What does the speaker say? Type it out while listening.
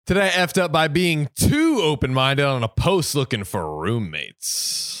Today I effed up by being too open-minded on a post looking for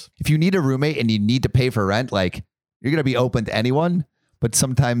roommates. If you need a roommate and you need to pay for rent, like you're going to be open to anyone. But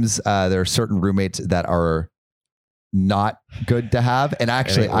sometimes there are certain roommates that are not good to have. And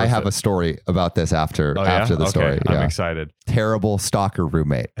actually, I have a story about this after the story. Yeah. I'm excited. Terrible stalker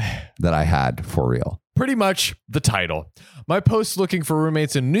roommate that I had for real. Pretty much the title. My post looking for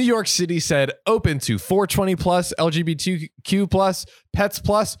roommates in New York City said open to 420 plus, LGBTQ plus, pets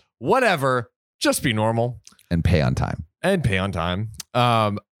plus, whatever. Just be normal. And pay on time.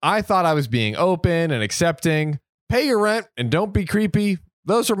 I thought I was being open and accepting. Pay your rent and don't be creepy.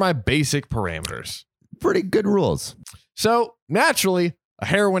 Those are my basic parameters. Pretty good rules. So naturally, a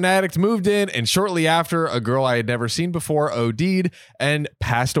heroin addict moved in, and shortly after, a girl I had never seen before OD'd and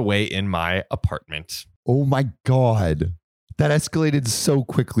passed away in my apartment. Oh my God. That escalated so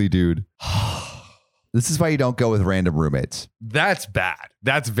quickly, dude. This is why you don't go with random roommates. That's bad.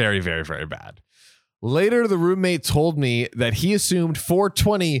 That's very, very, very bad. Later, the roommate told me that he assumed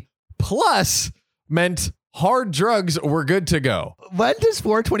 420 plus meant hard drugs were good to go. What does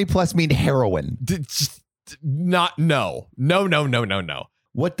 420 plus mean? Heroin? No.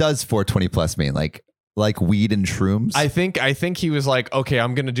 What does 420 plus mean? Like weed and shrooms? I think he was like, okay,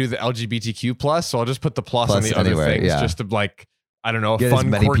 I'm going to do the LGBTQ plus, so I'll just put the plus on the other things just to like, I don't know, get fun,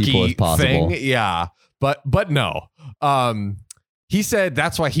 as many quirky people as possible. thing. Yeah. But no. He said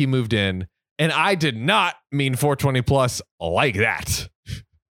that's why he moved in, and I did not mean 420 plus like that.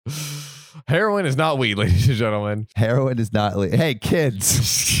 Heroin is not weed, ladies and gentlemen. Heroin is not weed. Hey,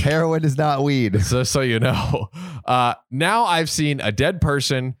 kids. Heroin is not weed. So you know. Now I've seen a dead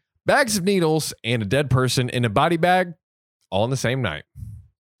person, bags of needles, and a dead person in a body bag all in the same night.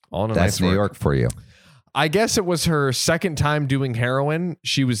 All in a That's nice New York for you. I guess it was her second time doing heroin.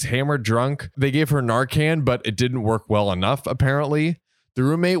 She was hammered drunk. They gave her Narcan, but it didn't work well enough, apparently. The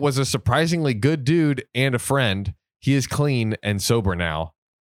roommate was a surprisingly good dude and a friend. He is clean and sober now.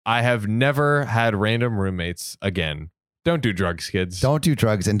 I have never had random roommates again. Don't do drugs, kids. Don't do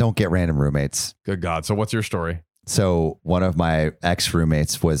drugs and don't get random roommates. Good God. So what's your story? So one of my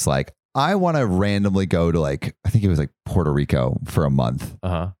ex-roommates was like, I want to randomly go to like, I think it was like Puerto Rico for a month.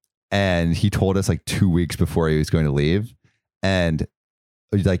 And he told us like 2 weeks before he was going to leave. And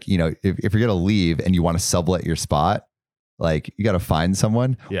like, you know, if you're going to leave and you want to sublet your spot, like you got to find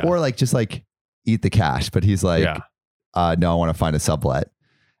someone or like just like eat the cash. But he's like, no, I want to find a sublet.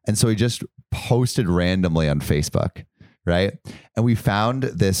 And so he just posted randomly on Facebook, right? And we found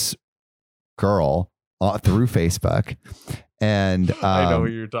this girl through Facebook. And I know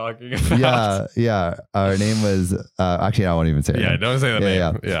what you're talking about. Yeah. Her name was actually I won't even say her name. Don't say the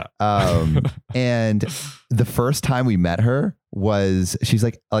name. Yeah. And the first time we met her was she's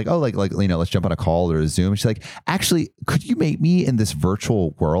like oh like you know, let's jump on a call or a Zoom. She's like, actually, could you meet me in this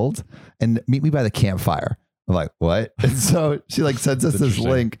virtual world and meet me by the campfire? I'm like, what? And so she like sends us this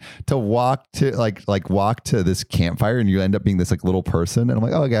link to walk to walk to this campfire, and you end up being this like little person. And I'm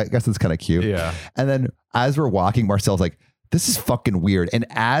like, oh, I guess that's kind of cute. Yeah. And then as we're walking, Marcel's like, this is fucking weird. And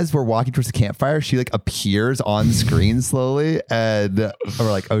as we're walking towards the campfire, she like appears on screen slowly, and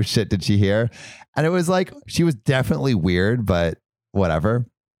we're like, oh shit, did she hear? And it was like, she was definitely weird, but whatever.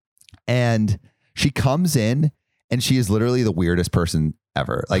 And she comes in and she is literally the weirdest person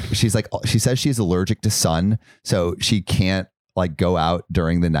ever. Like she says she's allergic to sun, so she can't like go out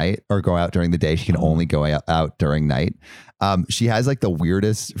during the night or go out during the day. She can only go out during night. She has like the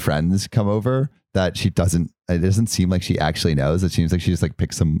weirdest friends come over that it doesn't seem like she actually knows. It seems like she just like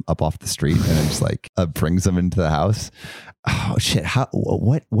picks them up off the street and then just like brings them into the house. Oh shit. How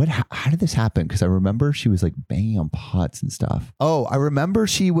did this happen? Cause I remember she was like banging on pots and stuff. Oh, I remember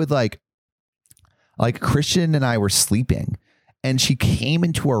she would like Christian and I were sleeping, and she came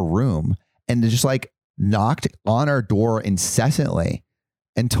into our room and just like knocked on our door incessantly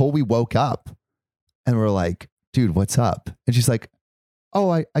until we woke up, and we're like, dude, what's up? And she's like, oh,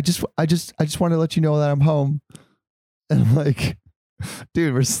 I just want to let you know that I'm home. And I'm like,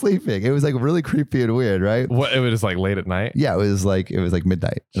 dude, we're sleeping. It was like really creepy and weird, right? What, it was like late at night? Yeah, it was like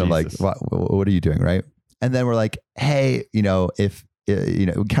midnight. And I'm like, what are you doing, right? And then we're like, hey, you know, if you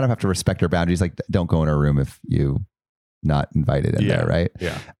know, we kind of have to respect our boundaries. Like, don't go in our room if you not invited in there, right?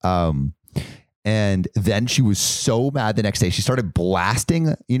 Yeah. And then she was so mad the next day. She started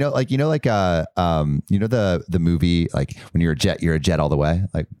blasting, you know, the movie, like when you're a jet all the way,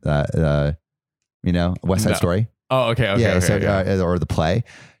 like, you know, West Side Story. Oh, okay. Or the play.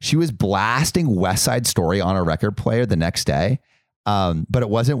 She was blasting West Side Story on a record player the next day. But it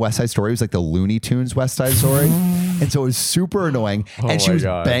wasn't West Side Story. It was like the Looney Tunes West Side Story. And so it was super annoying. And she was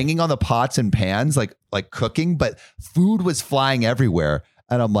banging on the pots and pans, like cooking, but food was flying everywhere.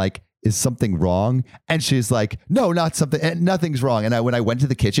 And I'm like, is something wrong? And she's like, no, not something. And nothing's wrong. And when I went to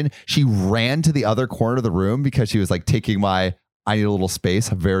the kitchen, she ran to the other corner of the room because she was like taking I need a little space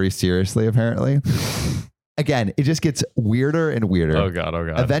very seriously, apparently. Again, it just gets weirder and weirder. Oh God.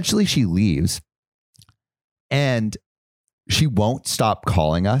 Eventually she leaves and she won't stop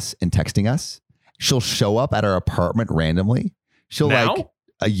calling us and texting us. She'll show up at our apartment randomly. She'll like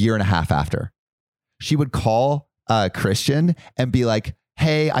a year and a half after. She would call Christian and be like,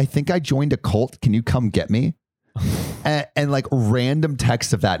 hey, I think I joined a cult. Can you come get me? and like random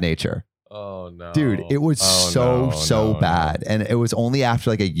texts of that nature. Oh no. Dude, it was so bad. And it was only after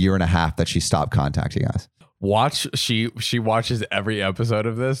like a year and a half that she stopped contacting us. She watches every episode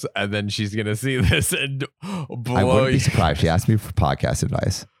of this and then she's gonna see this and blow. I wouldn't be surprised. She asked me for podcast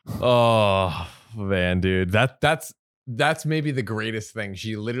advice. Oh man, dude. That's maybe the greatest thing.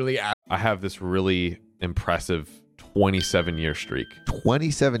 She literally I have this really impressive 27-year streak.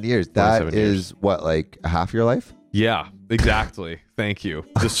 27 years. That is what, like half your life? Yeah, exactly. Thank you.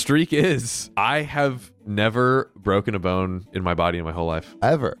 The streak is I have never broken a bone in my body in my whole life.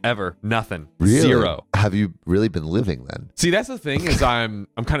 Ever. Nothing. Really? 0. Have you really been living then? See, that's the thing is I'm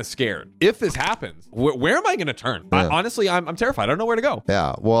kind of scared. If this happens, where am I going to turn? Yeah. Honestly, I'm terrified. I don't know where to go.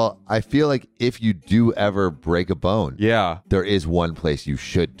 Yeah. Well, I feel like if you do ever break a bone, Yeah. there is one place you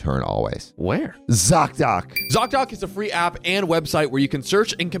should turn always. Where? ZocDoc. ZocDoc is a free app and website where you can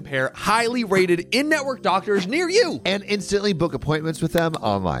search and compare highly rated in-network doctors near you. And instantly book appointments with them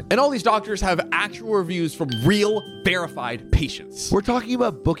online. And all these doctors have actual reviews from real, verified patients. We're talking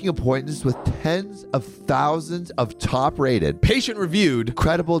about booking appointments with tens of thousands of top-rated, Patient-reviewed.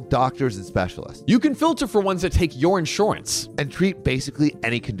 credible doctors and specialists, You can filter for ones that take your insurance. and treat basically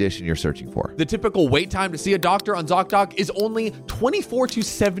any condition you're searching for. The typical wait time to see a doctor on ZocDoc is only 24 to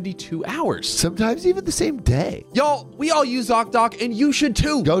 72 hours. Sometimes even the same day. Y'all, we all use ZocDoc and you should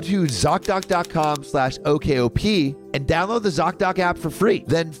too. Go to ZocDoc.com/OKOP and download the ZocDoc app for free.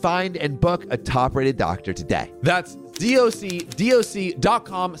 Then find and book a top-rated doctor today. That's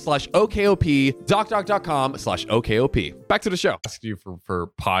ZocDoc.com/OKOP, ZocDoc.com/OKOP. Back to the show. Asked you for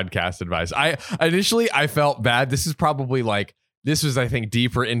podcast advice. I felt bad. This is probably this was, I think,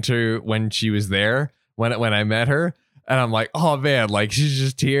 deeper into when she was there, when I met her. And I'm like, oh man, like she's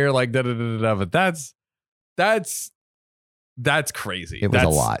just here, like da da da da. But that's crazy. It was a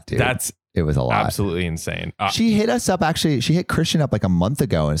lot, dude. It was a lot. Absolutely insane. She hit us up, actually. She hit Christian up like a month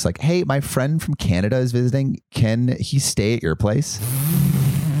ago. And it's like, hey, my friend from Canada is visiting. Can he stay at your place?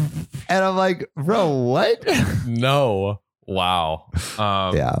 And I'm like, bro, what? No. Wow.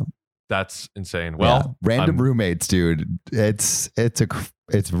 Yeah. That's insane. Well, random roommates, dude. It's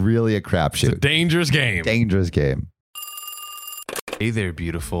really a crapshoot. It's a dangerous game. Dangerous game. Hey there,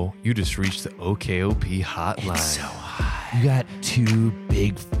 beautiful. You just reached the OKOP hotline. It's so hot. You got 2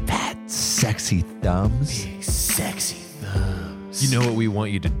 big, fat, sexy thumbs. Big, sexy thumbs. You know what we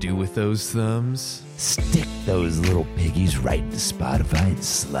want you to do with those thumbs? Stick those little piggies right into Spotify and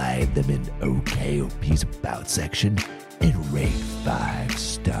slide them in OKOP's About section and rate 5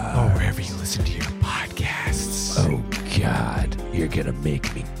 stars. Or wherever you listen to your podcasts. Oh, God. You're going to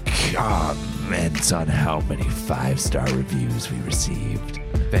make me comment on how many 5-star reviews we received.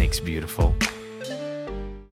 Thanks, beautiful.